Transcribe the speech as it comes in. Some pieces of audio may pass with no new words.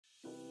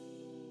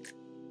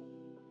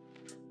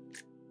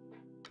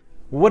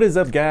What is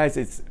up, guys?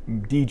 It's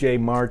DJ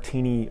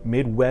Martini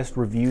Midwest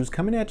Reviews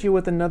coming at you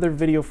with another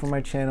video for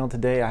my channel.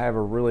 Today I have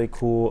a really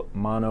cool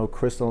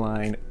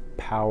monocrystalline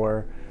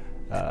power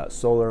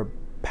solar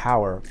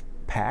power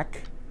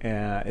pack.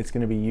 It's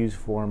going to be used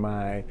for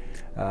my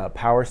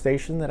power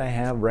station that I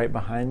have right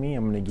behind me.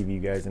 I'm going to give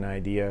you guys an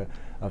idea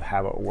of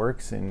how it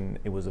works, and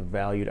it was a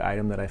valued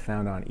item that I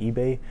found on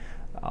eBay.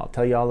 I'll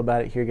tell you all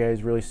about it here,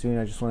 guys, really soon.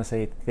 I just want to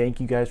say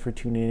thank you guys for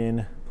tuning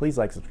in. Please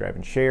like, subscribe,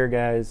 and share,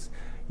 guys.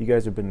 You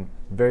guys have been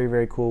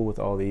very cool with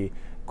all the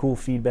cool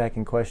feedback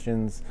and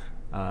questions.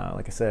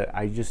 Like I said,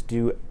 I just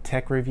do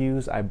tech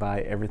reviews. I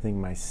buy everything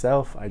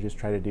myself. I just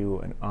try to do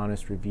an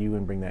honest review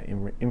and bring that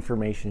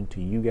information to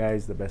you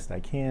guys the best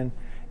I can,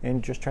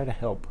 and just try to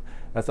help.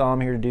 That's all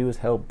I'm here to do, is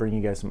help bring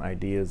you guys some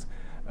ideas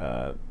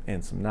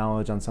and some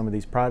knowledge on some of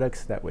these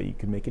products. That way you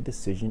can make a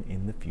decision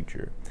in the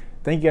future.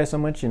 Thank you guys so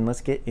much, and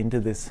let's get into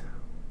this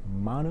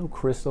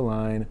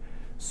monocrystalline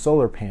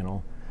solar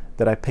panel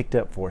that I picked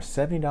up for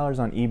 $70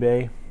 on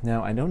eBay.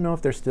 Now, I don't know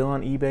if they're still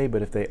on eBay,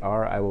 but if they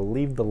are, I will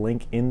leave the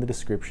link in the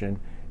description.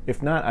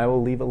 If not, I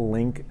will leave a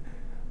link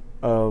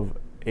of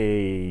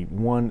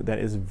one that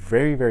is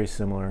very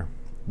similar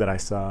that I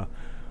saw.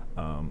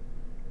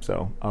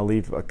 So I'll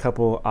leave a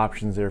couple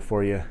options there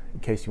for you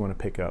in case you want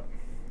to pick up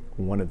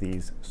one of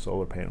these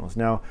solar panels.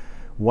 Now,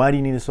 why do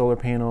you need a solar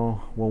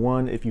panel? Well,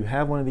 one, if you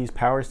have one of these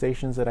power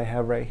stations that I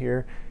have right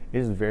here, it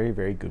is a very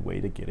good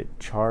way to get it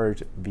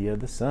charged via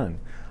the sun.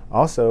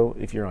 Also,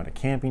 if you're on a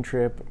camping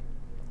trip,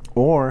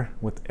 or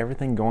with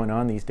everything going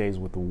on these days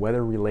with the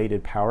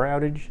weather-related power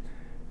outage,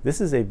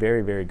 this is a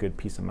very good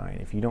peace of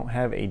mind. If you don't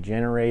have a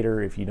generator,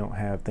 if you don't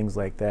have things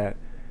like that,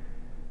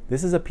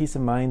 this is a peace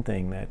of mind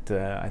thing that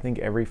I think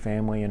every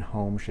family and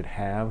home should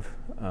have.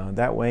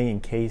 That way,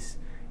 in case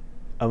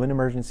of an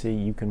emergency,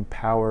 you can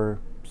power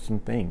some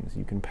things.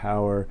 You can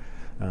power,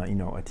 you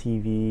know, a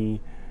TV.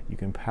 You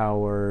can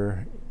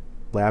power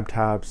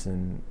laptops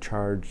and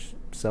charge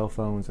cell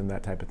phones and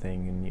that type of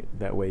thing, and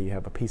that way you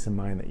have a peace of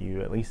mind that you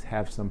at least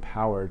have some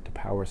power to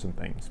power some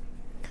things.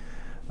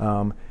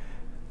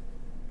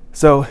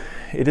 So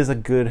it is a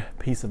good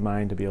peace of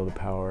mind to be able to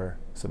power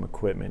some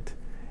equipment,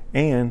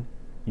 and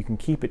you can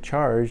keep it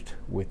charged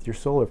with your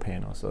solar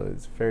panel. So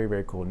it's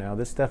very cool. Now,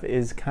 this stuff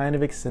is kind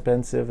of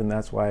expensive, and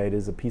that's why it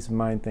is a peace of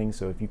mind thing.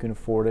 So if you can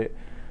afford it,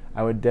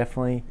 I would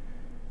definitely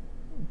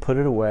put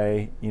it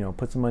away, you know,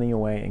 put some money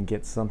away and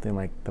get something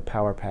like the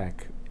power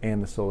pack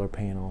and the solar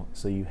panel,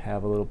 so you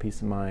have a little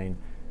peace of mind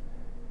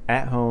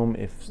at home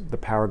if the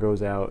power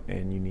goes out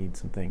and you need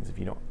some things. If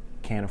you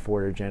can't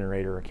afford a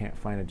generator or can't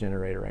find a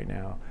generator right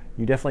now,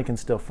 you definitely can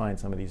still find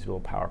some of these little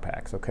power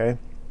packs. Okay,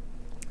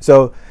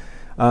 so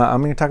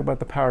I'm going to talk about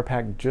the power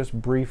pack just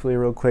briefly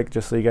real quick,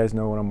 just so you guys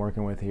know what I'm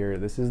working with here.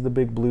 This is the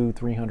Big Blue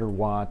 300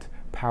 watt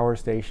power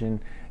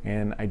station,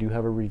 and I do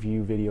have a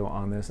review video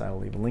on this. I will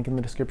leave a link in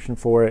the description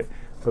for it.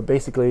 But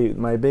basically,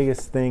 my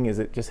biggest thing is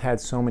it just had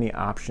so many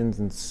options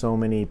and so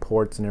many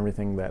ports and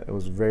everything that it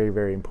was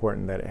very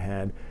important that it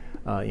had.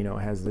 You know,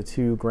 it has the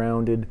 2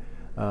 grounded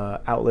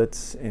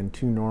outlets and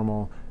 2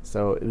 normal.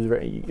 So it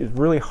was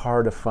really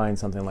hard to find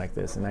something like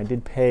this. And I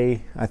did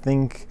pay, I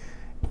think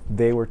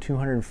they were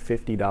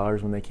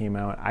 $250 when they came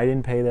out. I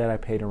didn't pay that. I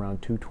paid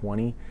around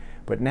 $220.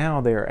 But now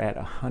they're at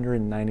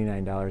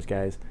 $199,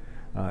 guys.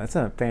 That's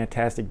a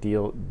fantastic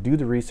deal. Do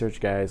the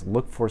research, guys.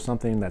 Look for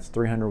something that's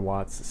 300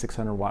 watts,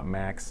 600 watt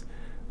max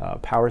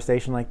power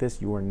station like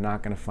this. You are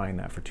not going to find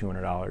that for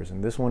 $200,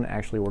 and this one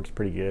actually works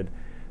pretty good.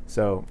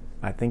 So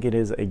I think it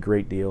is a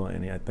great deal,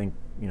 and I think,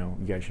 you know,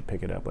 you guys should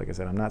pick it up. Like I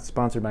said, I'm not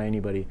sponsored by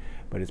anybody,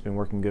 but it's been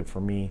working good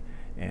for me,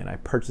 and I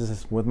purchased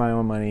this with my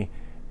own money,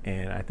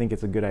 and I think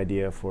it's a good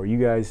idea for you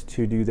guys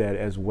to do that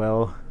as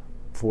well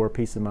for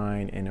peace of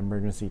mind and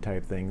emergency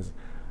type things.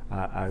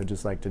 I would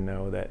just like to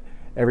know that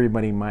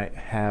everybody might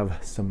have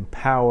some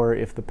power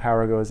if the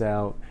power goes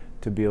out,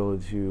 to be able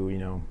to, you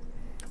know,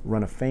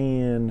 run a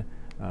fan,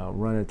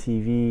 run a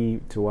TV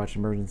to watch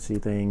emergency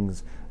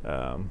things,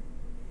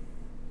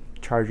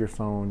 charge your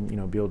phone, you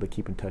know, be able to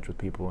keep in touch with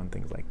people and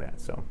things like that.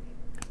 So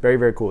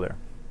very cool there.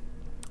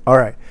 All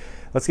right,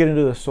 let's get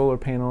into the solar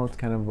panel. It's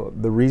kind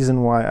of the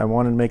reason why I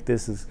wanted to make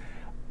this is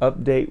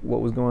update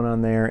what was going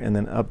on there, and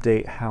then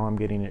update how I'm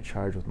getting it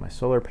charged with my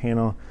solar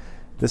panel.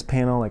 This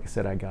panel, like I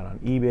said, I got on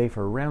eBay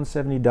for around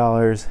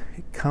 $70.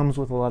 It comes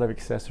with a lot of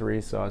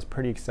accessories, so I was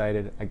pretty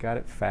excited. I got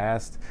it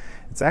fast.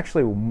 It's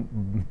actually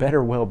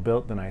better well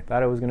built than I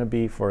thought it was going to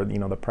be for, you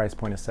know, the price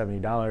point of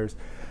 $70.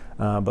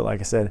 But like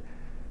I said,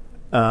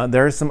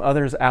 there are some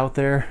others out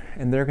there,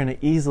 and they're going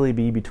to easily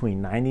be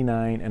between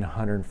 $99 and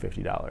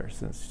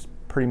 $150. It's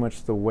pretty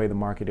much the way the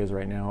market is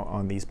right now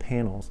on these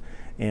panels.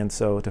 And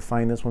so to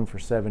find this one for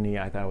 $70,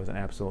 I thought it was an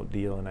absolute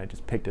deal, and I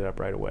just picked it up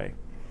right away.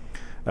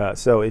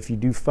 So if you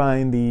do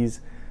find these,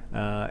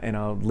 and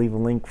I'll leave a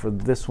link for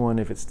this one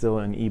if it's still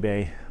on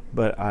eBay,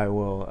 but I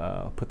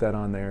will put that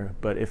on there.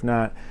 But if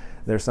not,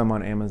 there's some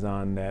on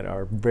Amazon that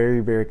are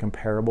very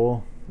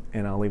comparable,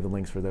 and I'll leave the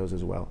links for those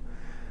as well.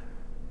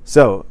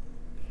 So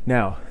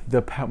now,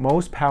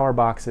 most power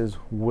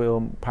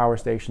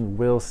stations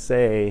will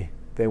say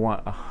they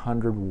want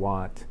 100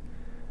 watt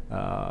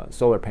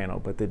solar panel,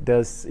 but it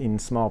does in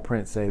small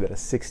print say that a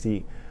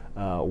 60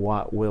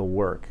 watt will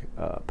work,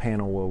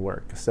 panel will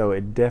work. So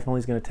it definitely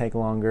is going to take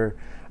longer.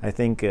 I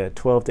think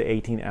 12 to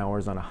 18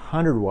 hours on a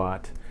 100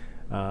 watt,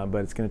 but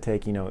it's going to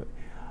take, you know,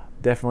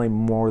 definitely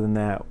more than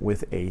that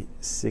with a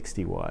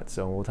 60 watt.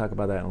 So we'll talk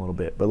about that in a little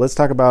bit. But let's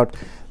talk about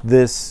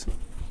this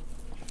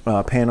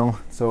panel.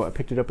 So I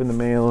picked it up in the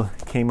mail,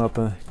 came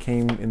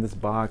in this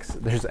box.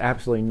 There's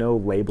absolutely no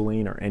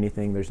labeling or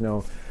anything. There's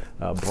no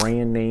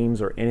brand names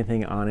or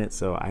anything on it,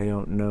 so I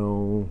don't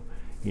know,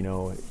 you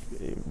know,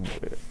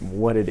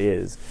 what it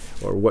is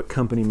or what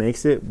company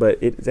makes it, but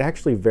it's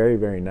actually very,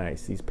 very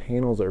nice. These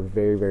panels are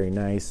very, very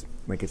nice.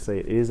 Like I say,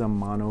 it is a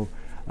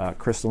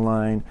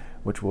monocrystalline,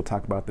 which we'll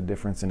talk about the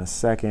difference in a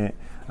second.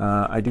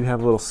 I do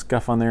have a little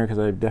scuff on there because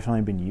I've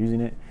definitely been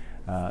using it,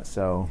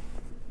 so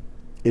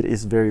it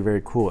is very,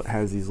 very cool. It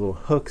has these little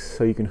hooks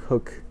so you can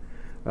hook,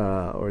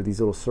 or these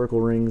little circle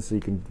rings so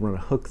you can run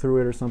a hook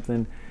through it or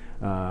something.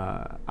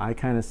 I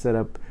kind of set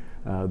up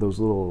those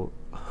little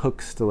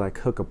hooks to like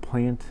hook a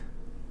plant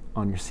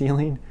on your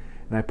ceiling,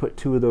 and I put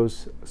 2 of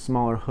those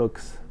smaller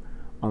hooks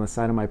on the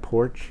side of my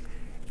porch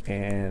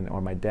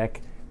or my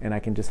deck, and I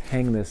can just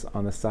hang this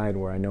on the side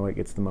where I know it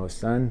gets the most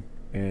sun,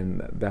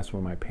 and that's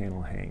where my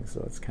panel hangs.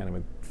 So it's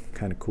kind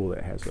of cool that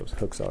it has those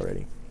hooks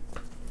already.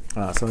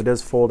 So it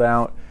does fold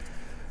out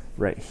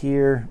right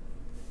here,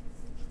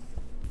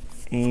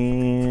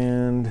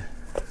 and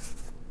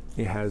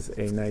it has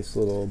a nice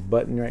little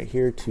button right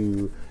here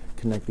to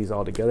connect these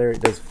all together.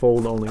 It does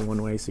fold only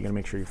one way, so you gotta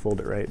make sure you fold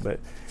it right, but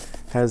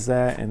has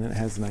that, and then it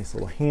has a nice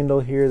little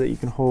handle here that you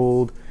can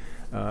hold.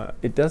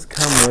 It does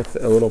come with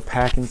a little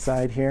pack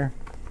inside here.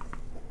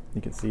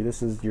 You can see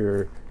this is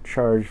your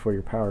charge for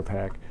your power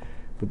pack,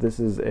 but this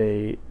is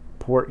a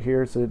port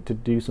here so to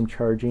do some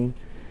charging,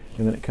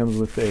 and then it comes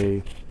with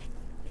a,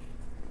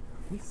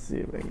 let's see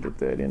if I can get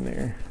that in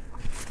there.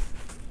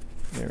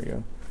 There we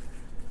go.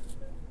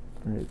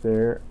 Right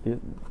there.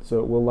 So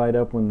it will light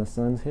up when the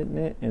sun's hitting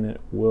it, and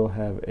it will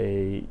have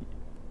a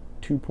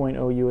 2.0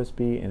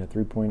 USB and a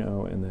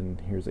 3.0, and then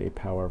here's a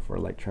power for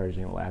like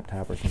charging a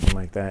laptop or something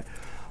like that.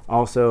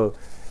 Also,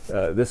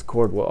 this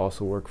cord will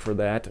also work for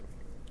that.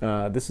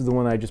 This is the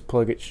one I just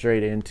plug it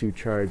straight in to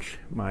charge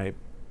my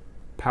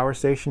power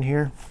station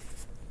here.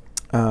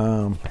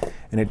 And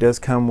it does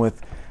come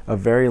with a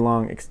very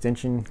long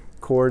extension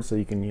cord, so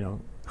you can, you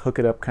know, hook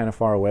it up kind of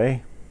far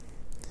away.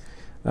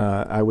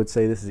 I would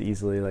say this is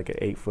easily like an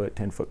 8-foot,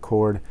 10-foot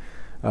cord.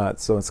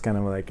 So it's kind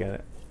of like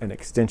an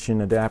extension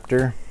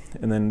adapter.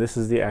 And then this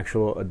is the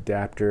actual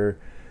adapter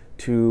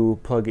to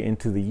plug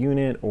into the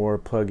unit or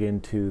plug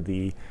into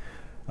the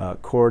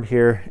cord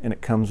here. And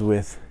it comes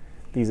with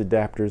these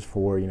adapters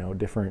for, you know,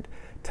 different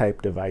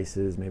type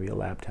devices, maybe a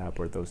laptop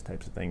or those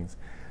types of things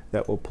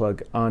that will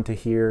plug onto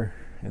here.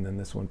 And then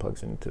this one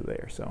plugs into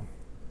there. So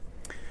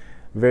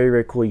very,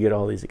 very cool. You get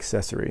all these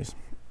accessories.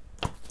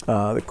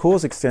 The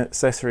coolest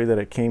accessory that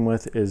it came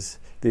with is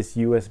this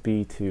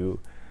USB to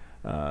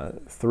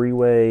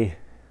 3-way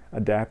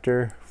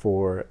adapter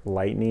for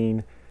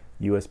Lightning,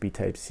 USB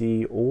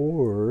Type-C,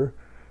 or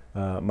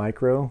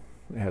micro.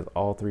 It has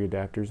all 3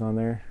 adapters on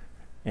there,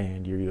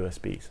 and your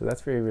USB. So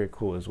that's very, very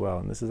cool as well.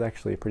 And this is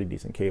actually a pretty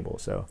decent cable,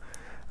 so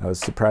I was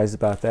surprised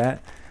about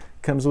that.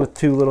 Comes with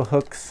 2 little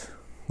hooks.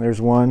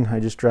 There's one. I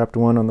just dropped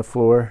one on the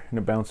floor and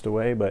it bounced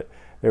away, but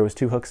there was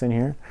 2 hooks in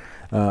here.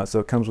 So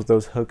it comes with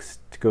those hooks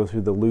to go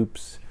through the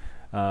loops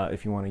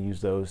if you want to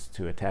use those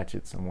to attach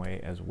it some way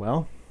as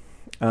well.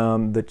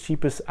 The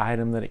cheapest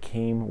item that it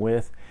came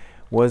with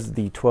was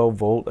the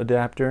 12-volt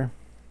adapter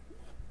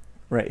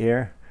right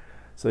here.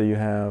 So you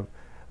have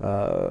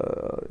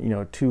you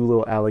know, 2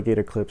 little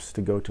alligator clips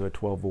to go to a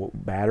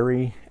 12-volt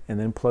battery and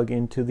then plug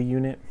into the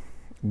unit.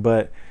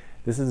 But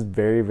this is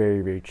very,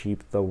 very, very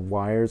cheap. The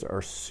wires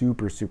are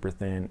super, super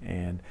thin,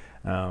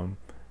 and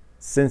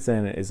since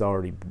then it is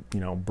already,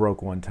 you know,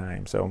 broke one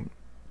time. So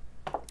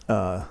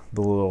the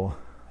little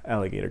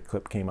alligator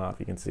clip came off,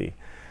 you can see.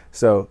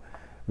 So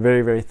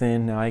very, very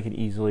thin. Now I could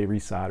easily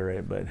resolder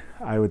it, but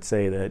I would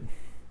say that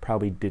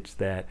probably ditch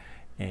that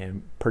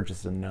and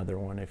purchase another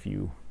one if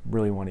you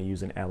really want to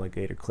use an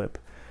alligator clip,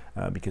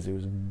 because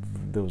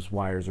those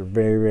wires are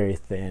very, very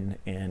thin,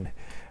 and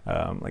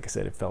like I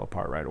said, it fell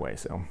apart right away.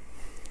 So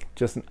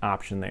just an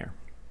option there.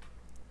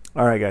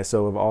 All right, guys,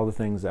 so of all the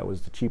things, that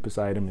was the cheapest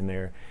item in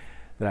there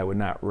that I would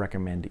not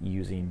recommend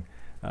using,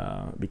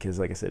 because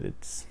like I said,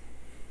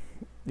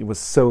 it was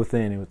so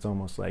thin, it was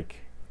almost like,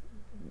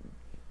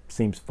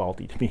 seems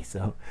faulty to me.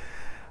 So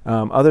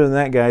other than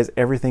that, guys,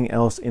 everything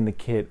else in the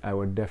kit I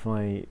would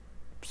definitely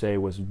say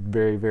was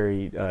very,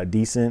 very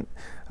decent,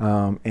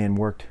 and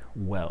worked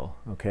well.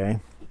 Okay,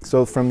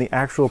 so from the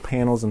actual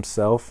panels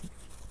themselves,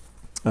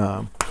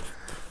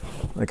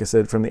 like I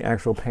said, from the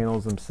actual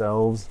panels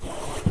themselves,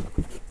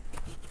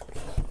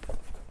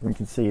 you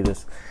can see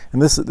this,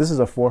 and this is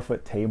a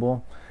 4-foot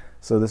table,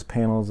 so this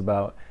panel is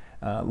about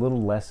a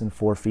little less than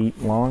 4 feet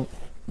long,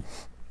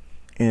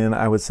 and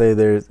I would say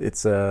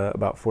it's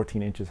about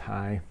 14 inches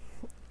high.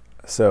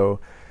 So,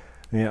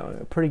 you know,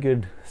 a pretty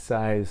good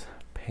size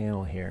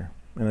panel here.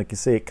 And like you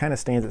see, it kind of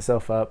stands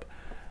itself up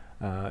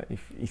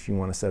if you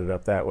want to set it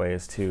up that way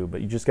as too.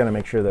 But you just got to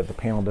make sure that the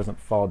panel doesn't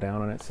fall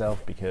down on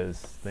itself,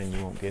 because then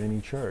you won't get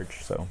any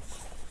charge. So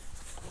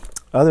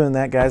other than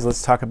that, guys,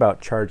 let's talk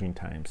about charging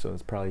time. So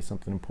it's probably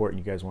something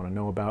important you guys want to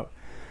know about.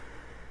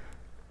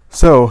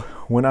 So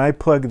when I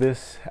plug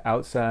this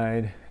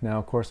outside, now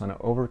of course on an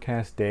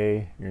overcast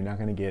day, you're not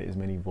going to get as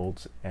many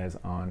volts as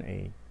on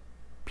a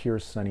pure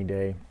sunny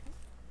day.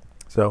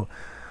 So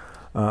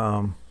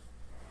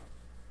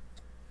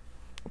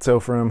so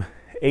from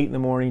 8 in the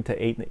morning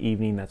to 8 in the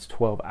evening, that's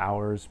 12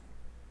 hours.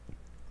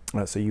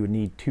 So you would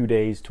need 2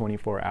 days,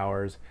 24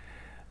 hours,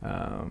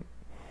 and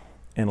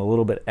a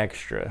little bit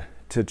extra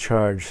to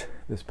charge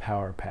this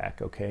power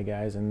pack, okay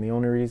guys? And the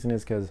only reason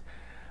is because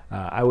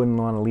I wouldn't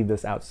want to leave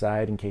this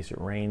outside in case it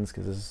rains,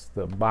 because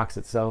the box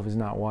itself is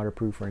not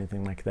waterproof or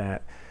anything like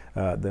that.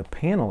 The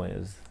panel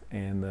is,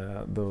 and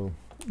the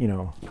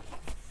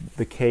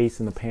case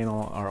and the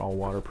panel are all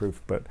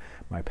waterproof, but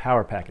my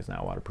power pack is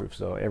not waterproof,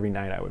 so every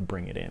night I would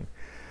bring it in.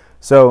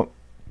 So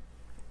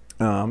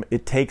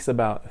it takes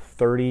about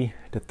 30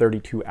 to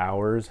 32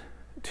 hours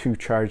to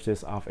charge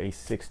this off a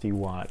 60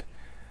 watt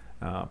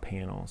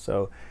panel.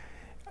 So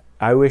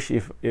I wish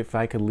if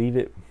I could leave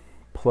it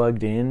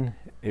plugged in,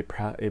 it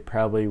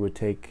probably would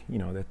take, you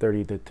know, the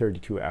 30 to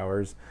 32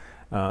 hours.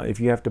 If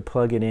you have to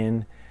plug it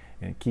in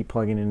and keep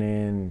plugging it in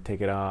and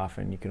take it off,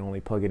 and you can only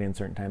plug it in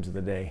certain times of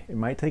the day, it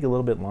might take a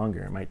little bit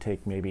longer. It might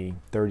take maybe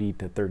 30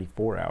 to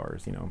 34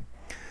 hours, you know,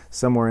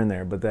 somewhere in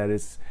there. But that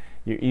is,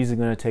 you're easily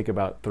going to take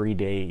about 3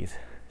 days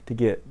to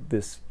get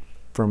this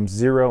from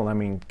zero, I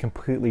mean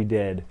completely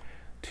dead,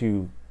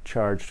 to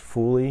charged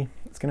fully.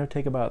 It's going to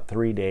take about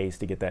 3 days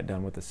to get that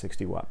done with a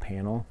 60 watt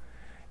panel,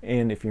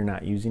 and if you're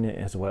not using it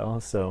as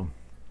well. So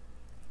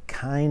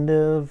kind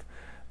of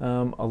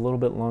a little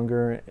bit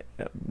longer,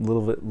 a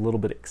little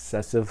bit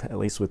excessive, at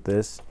least with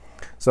this.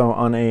 So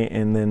on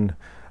and then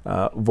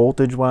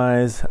voltage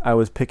wise, I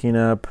was picking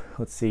up,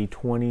 let's see,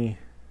 20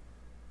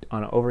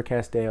 on an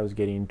overcast day. I was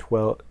getting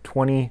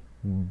 20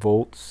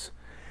 volts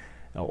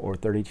or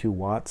 32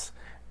 watts,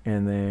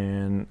 and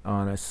then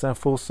on a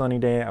full sunny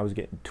day I was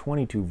getting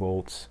 22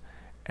 volts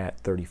at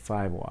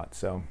 35 watts.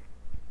 So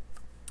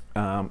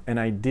and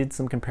I did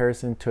some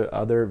comparison to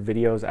other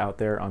videos out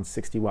there on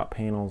 60 watt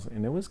panels,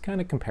 and it was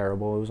kind of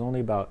comparable. It was only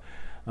about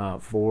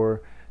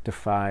 4 to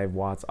 5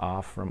 watts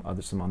off from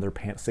some other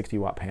 60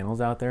 watt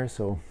panels out there.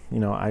 So, you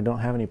know, I don't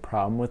have any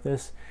problem with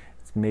this.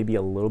 It's maybe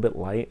a little bit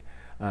light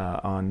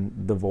on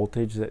the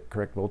voltage, that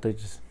correct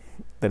voltage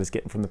that it's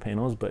getting from the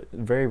panels, but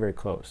very, very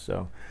close.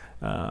 So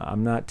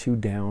I'm not too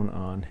down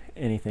on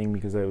anything,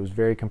 because it was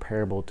very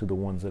comparable to the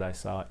ones that I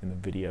saw in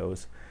the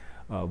videos,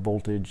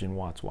 voltage and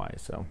watts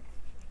wise. So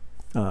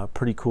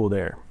pretty cool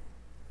there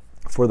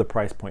for the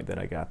price point that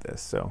I got this.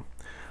 So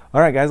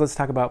all right guys, let's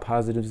talk about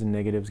positives and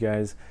negatives,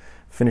 guys.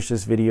 Finish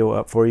this video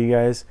up for you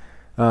guys.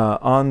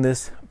 On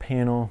this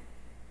panel,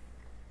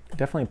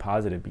 definitely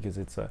positive, because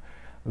it's a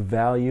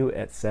value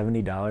at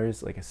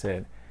 $70. Like I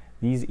said,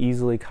 these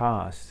easily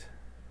cost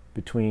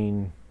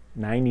between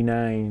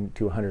 $99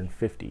 to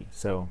 $150.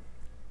 So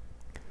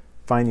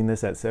finding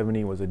this at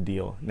 $70 was a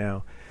deal.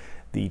 Now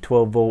the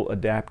 12 volt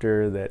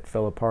adapter that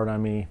fell apart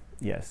on me,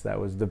 yes, that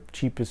was the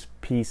cheapest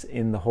piece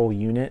in the whole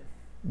unit,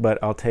 but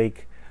I'll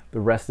take the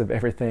rest of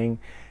everything.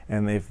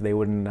 And if they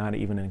would not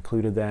even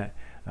included that,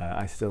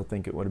 I still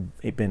think it would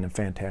have been a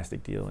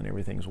fantastic deal, and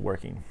everything's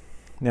working.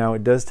 Now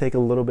it does take a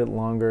little bit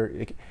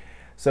longer.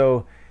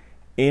 So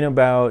in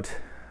about,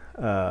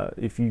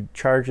 if you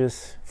charge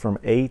this from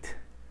 8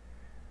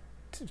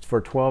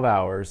 for 12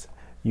 hours,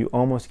 you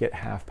almost get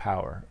half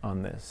power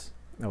on this.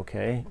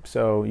 Okay,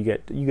 so you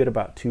get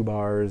about 2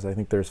 bars. I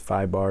think there's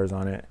 5 bars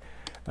on it.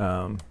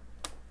 Let's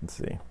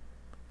see.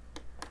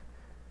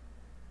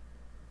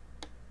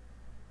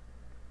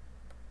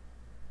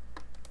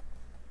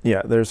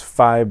 Yeah, there's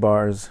 5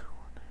 bars.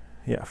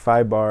 Yeah,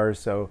 5 bars.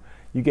 So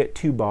you get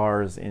 2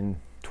 bars in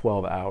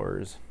 12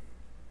 hours.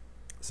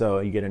 So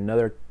you get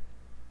another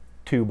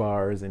 2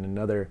 bars in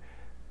another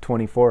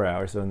 24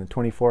 hours. So in the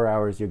 24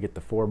 hours, you'll get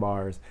the 4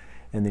 bars,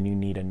 and then you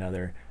need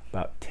another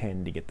about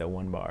 10 to get the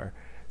 1 bar.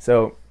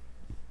 So,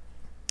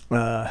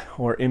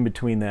 or in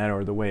between that,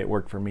 or the way it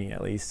worked for me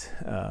at least.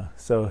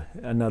 So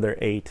another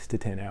 8 to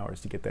 10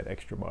 hours to get that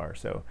extra bar.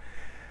 So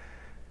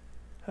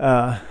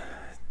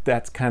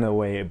that's kind of the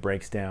way it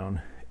breaks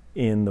down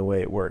in the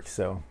way it works.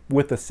 So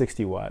with the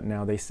 60 watt,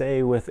 now they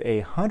say with a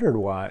 100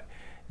 watt,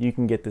 you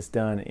can get this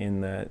done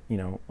in the, you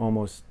know,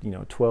 almost, you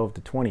know, 12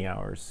 to 20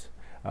 hours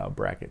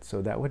bracket.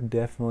 So that would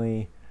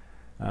definitely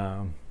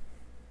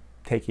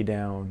take you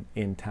down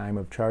in time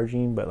of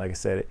charging. But like I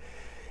said,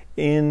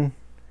 in,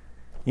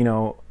 you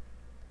know,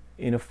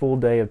 in a full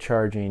day of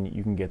charging,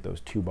 you can get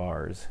those 2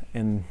 bars,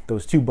 and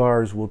those 2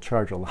 bars will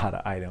charge a lot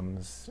of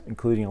items,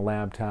 including a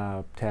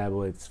laptop,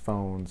 tablets,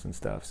 phones, and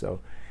stuff. So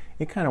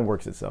it kind of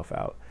works itself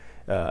out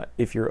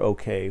if you're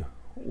okay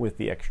with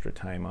the extra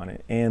time on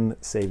it and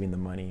saving the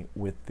money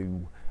with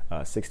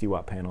the 60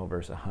 watt panel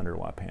versus a 100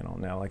 watt panel.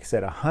 Now, like I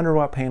said, a 100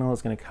 watt panel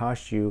is going to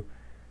cost you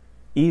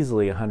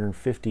easily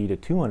 $150 to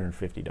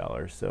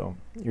 $250. So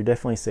you're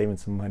definitely saving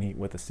some money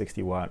with a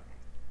 60 watt.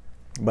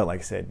 But like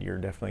I said, you're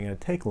definitely going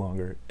to take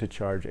longer to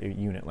charge a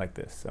unit like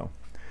this. So,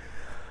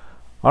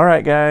 all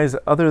right, guys,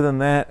 other than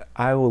that,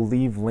 I will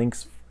leave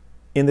links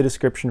in the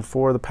description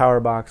for the power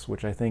box,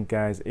 which I think,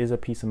 guys, is a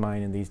peace of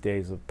mind in these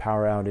days of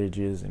power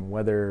outages and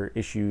weather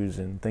issues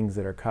and things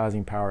that are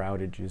causing power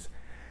outages.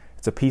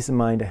 It's a peace of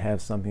mind to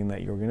have something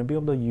that you're going to be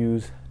able to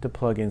use to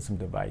plug in some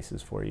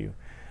devices for you.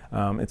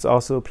 It's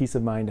also a peace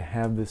of mind to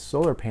have this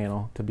solar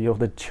panel to be able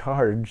to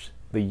charge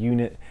the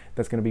unit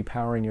that's going to be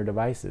powering your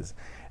devices.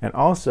 And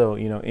also,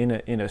 you know,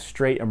 in a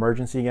straight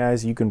emergency,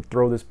 guys, you can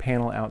throw this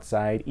panel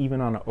outside even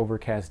on an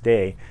overcast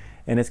day,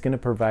 and it's going to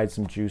provide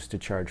some juice to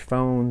charge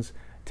phones,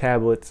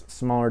 tablets,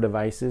 smaller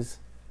devices.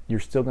 You're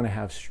still going to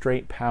have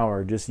straight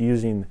power just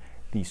using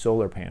the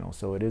solar panel.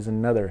 So it is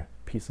another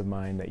peace of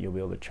mind that you'll be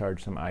able to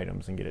charge some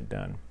items and get it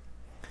done.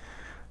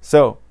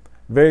 So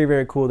very,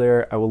 very cool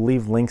there. I will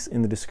leave links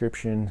in the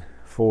description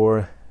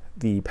for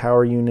the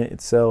power unit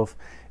itself,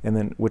 and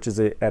then which is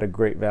at a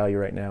great value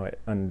right now at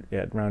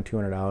around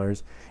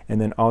 $200,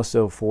 and then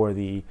also for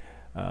the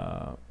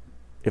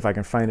if I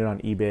can find it on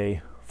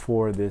eBay,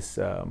 for this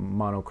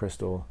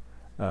monocrystal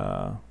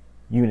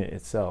unit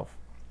itself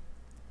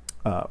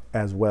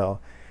as well.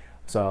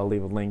 So I'll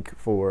leave a link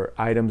for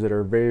items that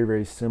are very,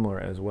 very similar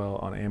as well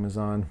on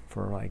Amazon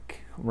for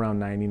like around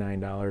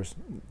 $99.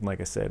 Like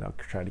I said, I'll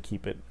try to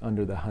keep it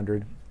under the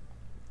 100.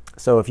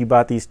 So if you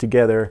bought these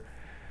together,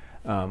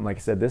 like I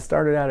said, this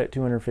started out at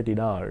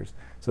 $250.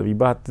 So if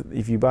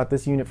you bought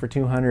this unit for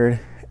 $200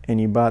 and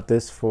you bought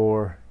this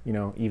for, you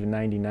know, even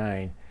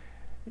 $99,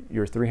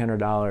 you're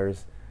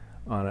 $300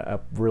 on a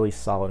really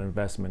solid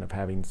investment of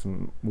having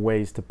some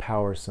ways to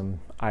power some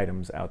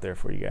items out there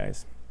for you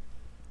guys.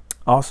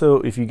 Also,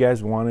 if you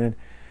guys wanted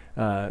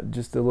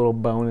just a little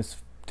bonus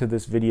to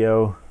this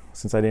video,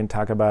 since I didn't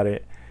talk about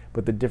it,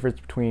 but the difference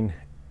between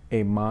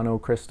a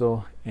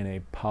monocrystal and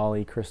a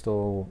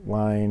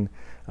polycrystalline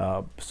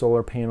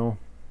solar panel,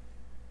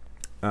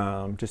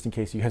 just in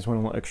case you guys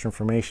want a little extra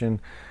information,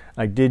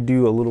 I did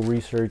do a little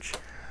research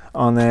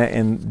on that,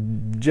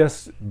 and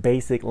just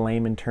basic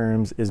layman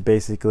terms is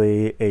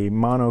basically a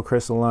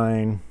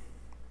monocrystalline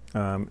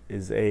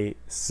is a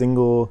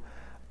single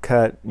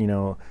cut, you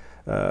know,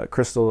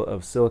 crystal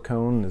of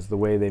silicone is the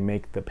way they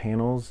make the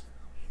panels,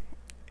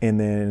 and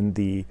then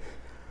the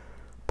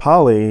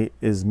poly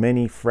is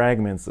many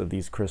fragments of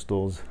these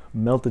crystals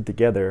melted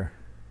together,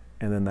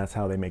 and then that's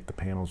how they make the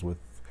panels with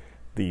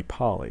the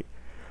poly.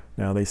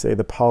 Now they say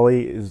the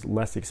poly is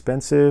less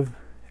expensive,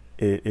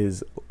 it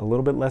is a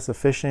little bit less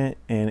efficient,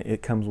 and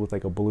it comes with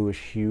like a bluish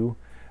hue,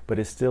 but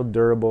it's still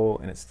durable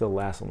and it still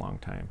lasts a long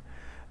time.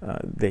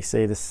 They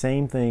say the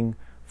same thing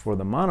for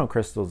the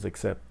monocrystals,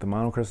 except the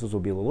monocrystals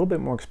will be a little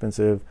bit more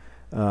expensive,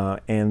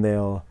 and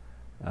they'll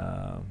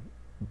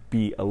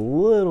be a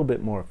little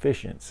bit more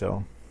efficient.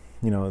 So,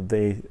 you know,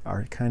 they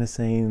are kind of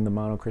saying the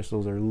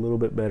monocrystals are a little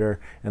bit better,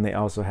 and they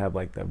also have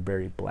like that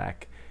very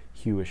black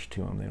hueish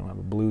to them. They don't have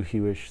a blue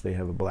hueish, they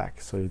have a black.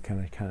 So you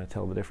kind of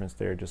tell the difference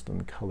there just in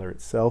the color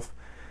itself.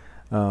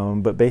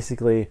 But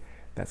basically,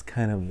 that's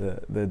kind of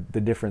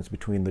the difference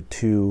between the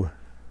two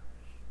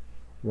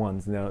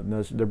ones. Now,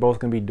 they're both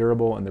going to be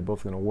durable and they're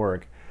both going to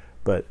work,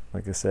 but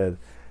like I said,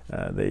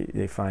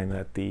 they find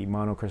that the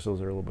monocrystals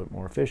are a little bit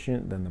more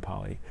efficient than the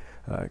poly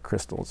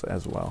crystals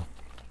as well.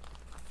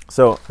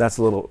 So that's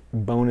a little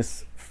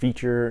bonus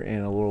feature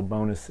and a little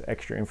bonus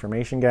extra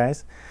information,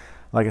 guys.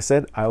 Like I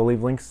said, I will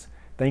leave links.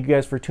 Thank you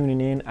guys for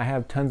tuning in. I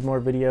have tons more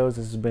videos.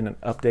 This has been an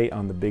update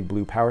on the Big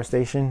Blue Power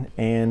Station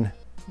and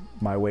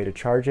my way to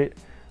charge it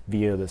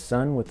via the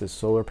sun with this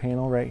solar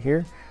panel right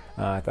here.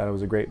 I thought it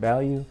was a great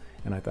value,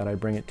 and I thought I'd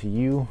bring it to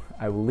you.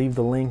 I will leave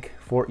the link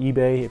for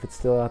eBay if it's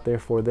still out there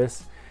for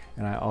this,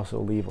 and I also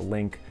leave a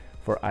link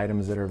for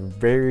items that are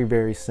very,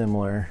 very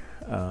similar,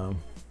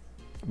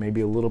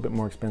 maybe a little bit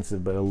more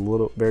expensive, but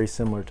very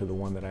similar to the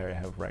one that I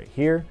have right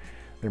here.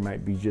 There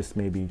might be just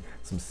maybe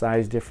some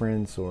size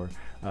difference or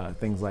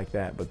things like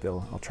that, but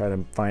I'll try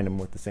to find them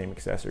with the same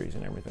accessories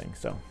and everything.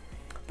 So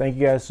thank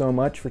you guys so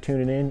much for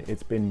tuning in.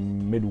 It's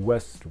been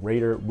Midwest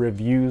Raider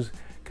Reviews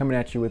coming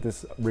at you with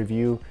this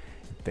review.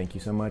 Thank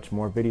you so much.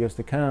 More videos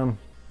to come.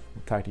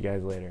 We'll talk to you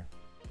guys later.